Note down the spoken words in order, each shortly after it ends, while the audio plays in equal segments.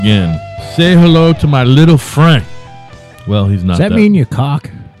Again, say hello to my little friend. Well, he's not. Does that mean you cock?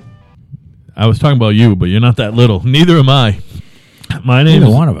 I was talking about you, but you're not that little. Neither am I. My name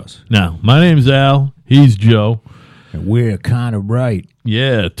Neither is one of us. No, my name's Al. He's Joe. And we're kind of right.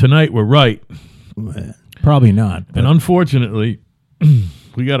 Yeah, tonight we're right. Probably not. And unfortunately,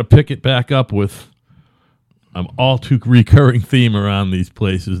 we got to pick it back up with an all too recurring theme around these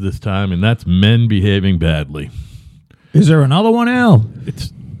places this time, and that's men behaving badly. Is there another one, Al?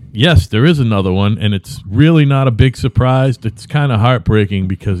 Yes, there is another one, and it's really not a big surprise. It's kind of heartbreaking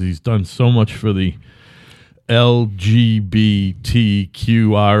because he's done so much for the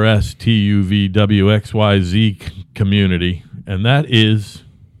LGBTQRSTUVWXYZ community, and that is,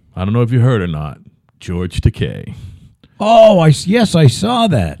 I don't know if you heard or not, George Takei. Oh, yes, I saw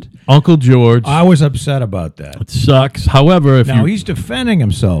that. Uncle George. I was upset about that. It sucks. However, if now he's defending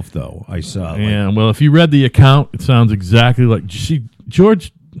himself, though. I saw. Yeah, well, if you read the account, it sounds exactly like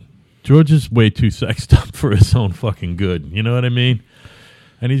George is way too sexed up for his own fucking good. You know what I mean?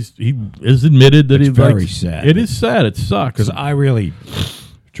 And he has admitted that he's very sad. It is sad. It sucks. Because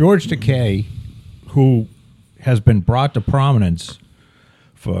George Takei, who has been brought to prominence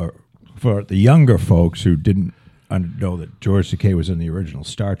for the younger folks who didn't know that George Takei was in the original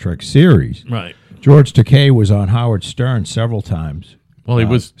Star Trek series. Right. George Takei was on Howard Stern several times. Well, he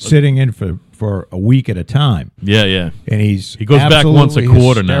was sitting in for a week at a time. Yeah, yeah. And he goes back once a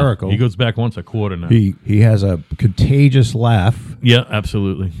quarter hysterical. now. He goes back once a quarter now. He has a contagious laugh. Yeah,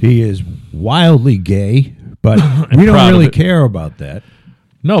 absolutely. He is wildly gay, but we don't really care about that.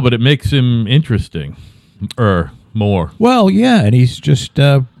 No, but it makes him interesting. More. Well, yeah, and he's just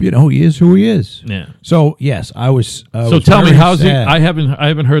he is who he is. Yeah. So yes, I was. So tell me, how's he? I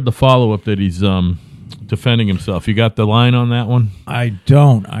haven't heard the follow up that he's defending himself. You got the line on that one? I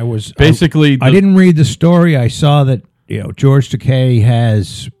don't. I was basically. I didn't read the story. I saw that George Takei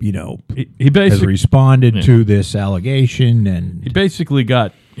has he has responded to this allegation, and he basically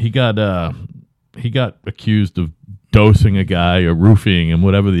got accused of dosing a guy or roofing him,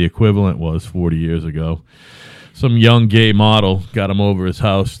 whatever the equivalent was 40 years ago. Some young gay model got him over his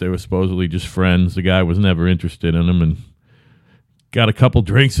house. They were supposedly just friends. The guy was never interested in him and got a couple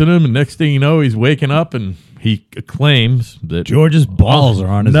drinks in him. And next thing you know, he's waking up and he claims that George's balls are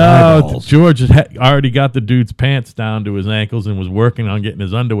on his eyeballs. George had already got the dude's pants down to his ankles and was working on getting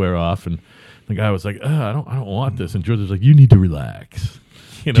his underwear off. And the guy was like, I don't want this. And George was like, you need to relax.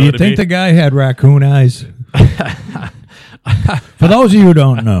 Do you think the guy had raccoon eyes? For those of you who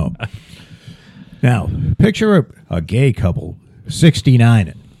don't know. Now, picture a gay couple,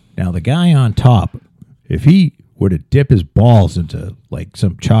 69. Now, the guy on top, if he were to dip his balls into, like,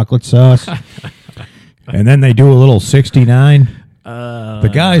 some chocolate sauce, and then they do a little 69, the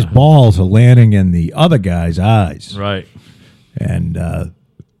guy's balls are landing in the other guy's eyes. Right. And,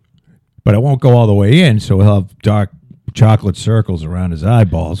 but it won't go all the way in, so he'll have dark chocolate circles around his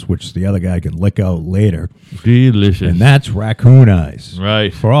eyeballs, which the other guy can lick out later. Delicious. And that's raccoon eyes.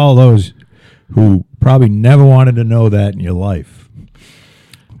 Right. For all those who probably never wanted to know that in your life.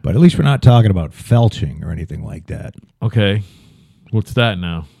 But at least we're not talking about felching or anything like that. Okay. What's that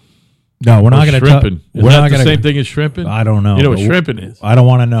now? No, we're not going to talk. Is that the same thing as shrimping? I don't know. You know what shrimping is? I don't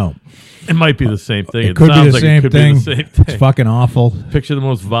want to know. It might be the same thing. It could be the same thing. It's fucking awful. Picture the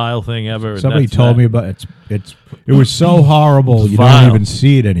most vile thing ever. Somebody told me about it. It was so horrible you don't even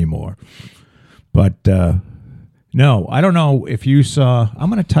see it anymore. But no, I don't know if you saw. I'm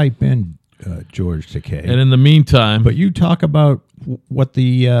going to type in George Takei. And in the meantime, but you talk about what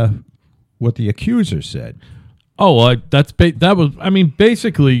the accuser said. Oh, well, that was. I mean,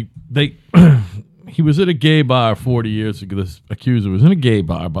 basically, he was at a gay bar 40 years ago. This accuser was in a gay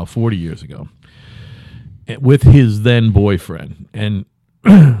bar about 40 years ago with his then boyfriend, and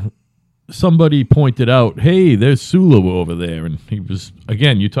somebody pointed out, "Hey, there's Sulu over there," and he was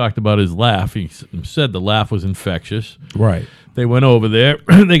again. You talked about his laugh. He said the laugh was infectious. Right. They went over there.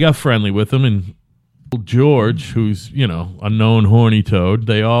 They got friendly with him, and George, who's, a known horny toad,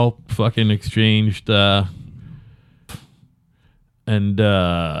 they all fucking exchanged and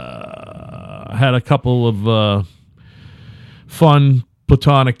had a couple of fun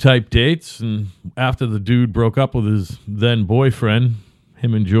platonic type dates. And after the dude broke up with his then boyfriend,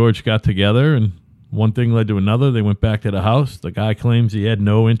 him and George got together, and one thing led to another. They went back to the house. The guy claims he had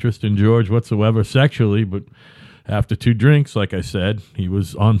no interest in George whatsoever sexually, but after 2 drinks, like I said, he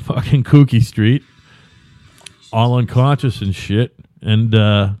was on fucking Kooky Street, all unconscious and shit. And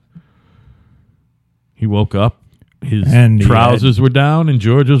he woke up. His trousers were down, and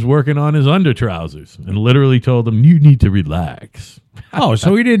George was working on his under trousers and literally told him, "You need to relax." Oh,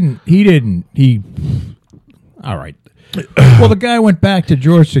 so he all right. Well, the guy went back to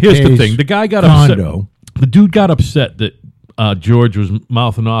George Takei's Here's the thing: the guy got condo. upset. The dude got upset that George was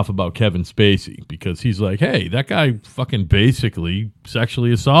mouthing off about Kevin Spacey because he's like, "Hey, that guy fucking basically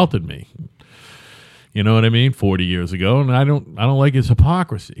sexually assaulted me." You know what I mean? 40 years ago, and I don't like his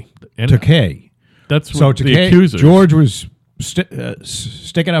hypocrisy. And Takei. that's So what the Takei, accuser. George was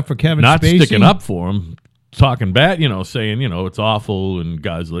sticking up for Kevin not Spacey. sticking up for him, talking bad, saying, it's awful and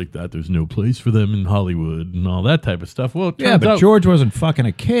guys like that, there's no place for them in Hollywood and all that type of stuff. Well, it Yeah, turns but out George wasn't fucking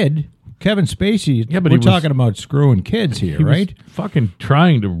a kid. Kevin Spacey. Yeah, but we're he was- talking about screwing kids here, he was right? fucking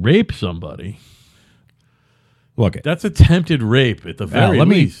trying to rape somebody. Look, That's attempted rape at the very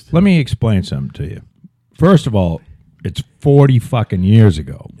least. let me explain something to you. First of all, it's 40 fucking years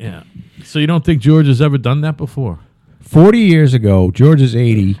ago. Yeah. So you don't think George has ever done that before? 40 years ago, George is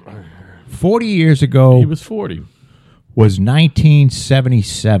 80. 40 years ago He was 40. was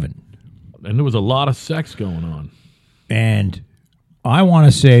 1977. And there was a lot of sex going on. And I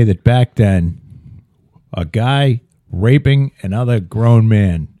want to say that back then, a guy raping another grown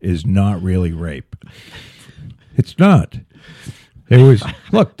man is not really rape. It's not. It was,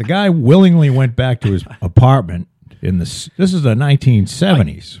 look, the guy willingly went back to his apartment this is the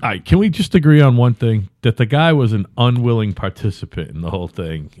 1970s. All right, can we just agree on one thing? That the guy was an unwilling participant in the whole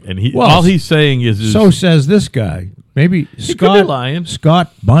thing. And all he's saying is So says this guy. Maybe he could be lying.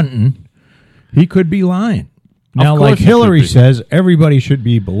 Scott Bunton, he could be lying. Now, course like he Hillary could be. says, everybody should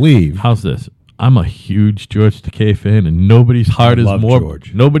be believed. How's this? I'm a huge George Takei fan, and nobody's heart is love more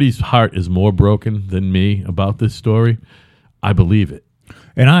George. nobody's heart is more broken than me about this story. I believe it.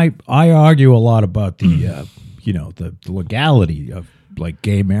 And I argue a lot about the the legality of like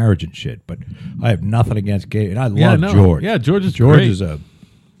gay marriage and shit, but I have nothing against gay. And I love George. Yeah, George is George great. is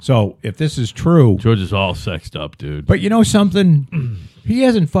so if this is true, George is all sexed up, dude. but you know something, he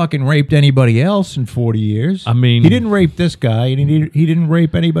hasn't fucking raped anybody else in 40 years. I mean- he didn't rape this guy, and he didn't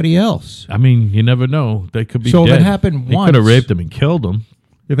rape anybody else. I mean, you never know. They could be So if dead. it happened He once- could have raped him and killed him.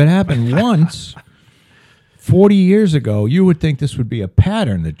 If it happened once, 40 years ago, you would think this would be a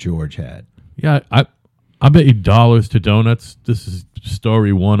pattern that George had. Yeah, I bet you dollars to donuts. This is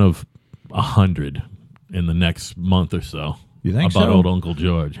story one of 100 in the next month or so. You think about so? old Uncle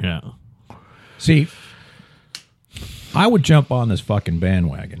George? Yeah. See, I would jump on this fucking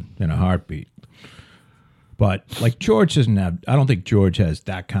bandwagon in a heartbeat. But like George doesn't have, I don't think George has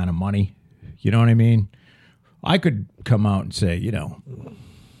that kind of money. You know what I mean? I could come out and say,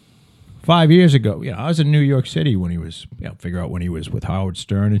 5 years ago, I was in New York City when he was, figure out when he was with Howard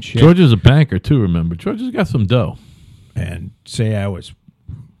Stern and shit. George is a banker too. Remember, George has got some dough. And say I was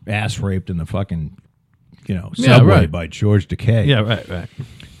ass raped in the fucking, Yeah, subway right. by George Takei. Yeah, right.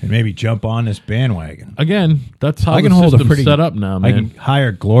 And maybe jump on this bandwagon. Again, that's how I can the hold a system's pretty set up now, I man. can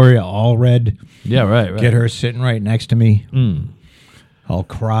hire Gloria Allred, Yeah, right. get her sitting right next to me. I'll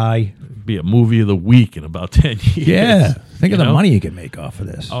cry. Be a movie of the week in about 10 years. Yeah. Think of the know? money you can make off of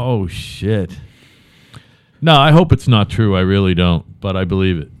this. Oh shit. No, I hope it's not true. I really don't, but I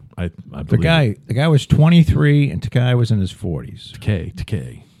believe it. I The guy was 23 and Takei was in his 40s.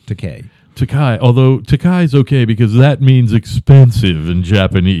 Takei. Takei. Although Takai's okay because that means expensive in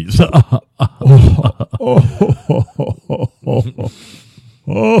Japanese.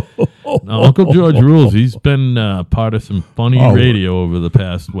 No, Uncle George rules. He's been part of some funny radio over the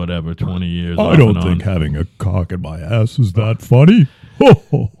past, 20 years. off and on. having a cock in my ass is that funny.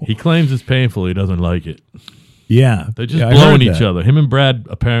 He claims it's painful. He doesn't like it. Yeah. They're just I blowing heard each that. other. Him and Brad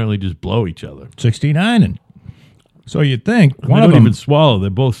apparently just blow each other. 69 and so you'd think They one of don't them, even swallow. They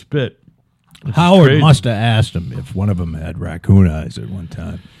both spit. It's Howard crazy. must have asked him if one of them had raccoon eyes at one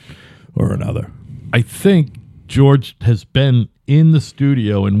time or another. I think George has been in the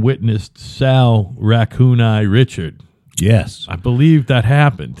studio and witnessed Sal Raccoon Eye Richard. Yes. I believe that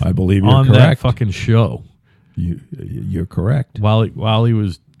happened. I believe you're on that correct. fucking show You're correct. while he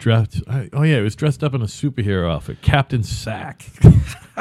was dressed. Oh yeah, he was dressed up in a superhero outfit, Captain Sack.